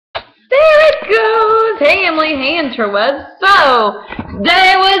There it goes! Hey Emily, hey interwebs. So,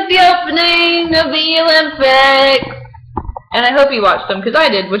 today was the opening of the Olympics. And I hope you watched them, because I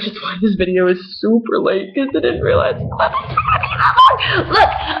did, which is why this video is super late, because I didn't realize it was going to be that long. Look,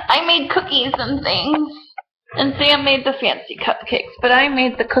 I made cookies and things. And Sam made the fancy cupcakes, but I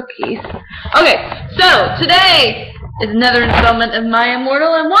made the cookies. Okay, so today is another installment of My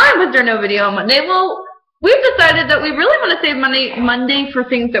Immortal, and why was there no video on Monday? Well, we've decided that we really want to save Monday for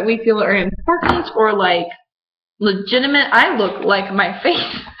things that we feel are important or like legitimate. I look like my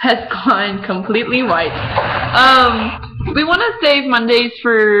face has gone completely white. We want to save Mondays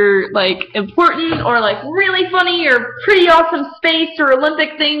for like important or like really funny or pretty awesome space or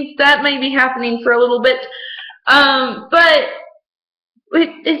Olympic things that may be happening for a little bit. But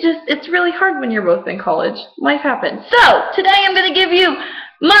it's really hard when you're both in college. Life happens. So today I'm going to give you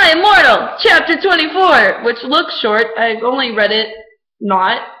My Immortal, Chapter 24, which looks short. I've only read it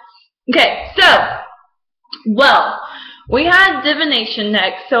not. Okay, so, well, we had divination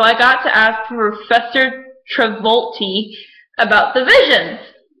next, so I got to ask Professor Travolti about the visions.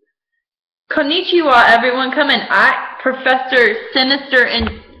 Konnichiwa, everyone, come in. Professor Sinister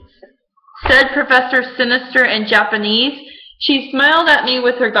in Japanese. She smiled at me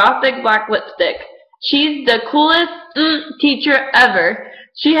with her gothic black lipstick. She's the coolest teacher ever.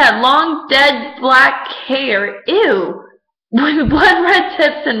 She had long, dead black hair, ew, with blood red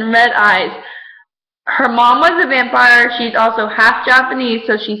tips and red eyes. Her mom was a vampire. She's also half Japanese,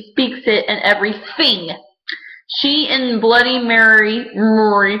 so she speaks it and everything. She and Bloody Mary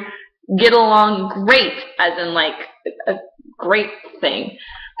get along great, as in like a great thing.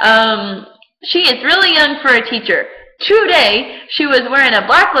 She is really young for a teacher. Today, she was wearing a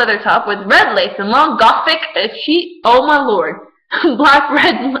black leather top with red lace and long gothic, oh my lord, black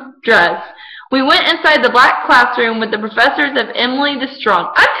red dress. We went inside the black classroom with the professors of Emily the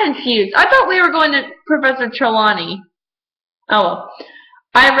Strong. I'm confused. I thought we were going to Professor Trelawney. Oh well.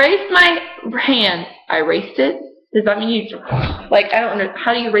 I raised my hand. I raised it? Does that mean you, like, I don't know,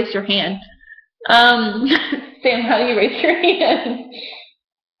 how do you raise your hand? Sam, how do you raise your hand?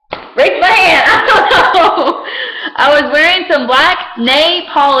 Raise my hand! I don't know! I was wearing some black nail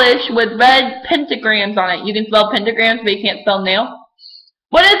polish with red pentagrams on it. You can spell pentagrams, but you can't spell nail.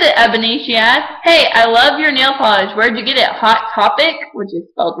 What is it, Ebony? She asked. Hey, I love your nail polish. Where'd you get it? Hot Topic? Which is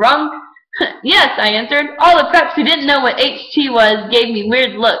spelled wrong. Yes, I answered. All the preps who didn't know what HT was gave me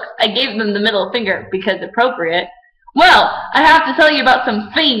weird looks. I gave them the middle finger, because appropriate. Well, I have to tell you about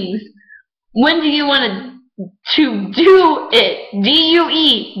some things. When do you want to do it?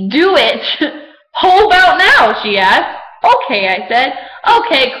 D-U-E. Do it. How about now? She asked. Okay, I said.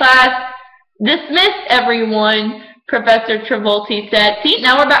 Okay, class. Dismiss everyone, Professor Travolti said. See,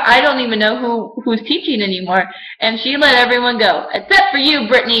 now we're back. I don't even know who's teaching anymore. And she let everyone go. Except for you,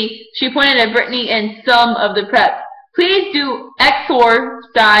 Brittany. She pointed at Brittany and some of the prep. Please do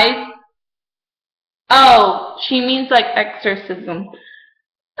exorcise. Oh, she means like exorcism.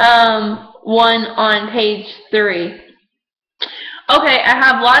 One on page 3. Okay, I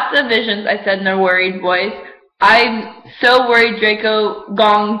have lots of visions, I said in a worried voice. I'm so worried Draco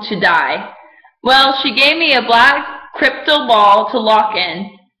going to die. Well, she gave me a black crystal ball to lock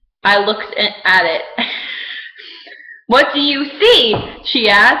in. I looked at it. What do you see? She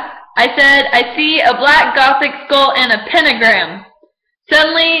asked. I said, I see a black gothic skull and a pentagram.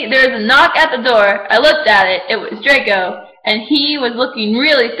 Suddenly, there was a knock at the door. I looked at it. It was Draco, and he was looking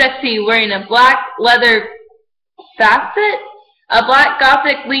really sexy wearing a black leather facet, a black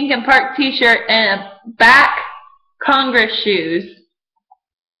gothic Linkin Park t-shirt, and a back Congress shoes.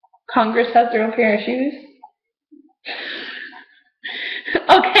 Congress has their own pair of shoes?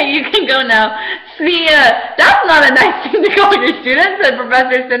 Okay, you can go now. See, that's not a nice thing to call your students, said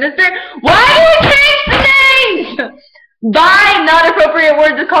Professor Sinister. Why do you change the names? Bye, not appropriate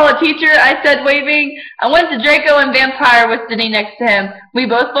word to call a teacher, I said, waving. I went to Draco, and Vampire was sitting next to him. We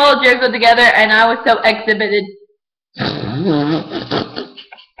both followed Draco together, and I was so exhibited. I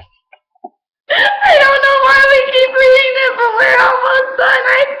don't know why we keep reading it, but we're almost done,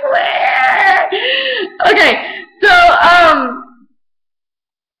 I swear. Okay, so,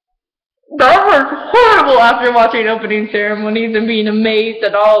 that was horrible after watching opening ceremonies and being amazed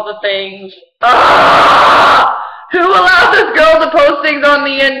at all the things. Ah! Who allowed this girl to post things on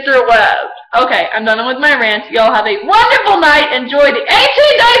the interwebs? Okay, I'm done with my rant. Y'all have a wonderful night. Enjoy the 18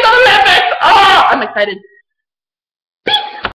 Days Olympics. Oh, I'm excited.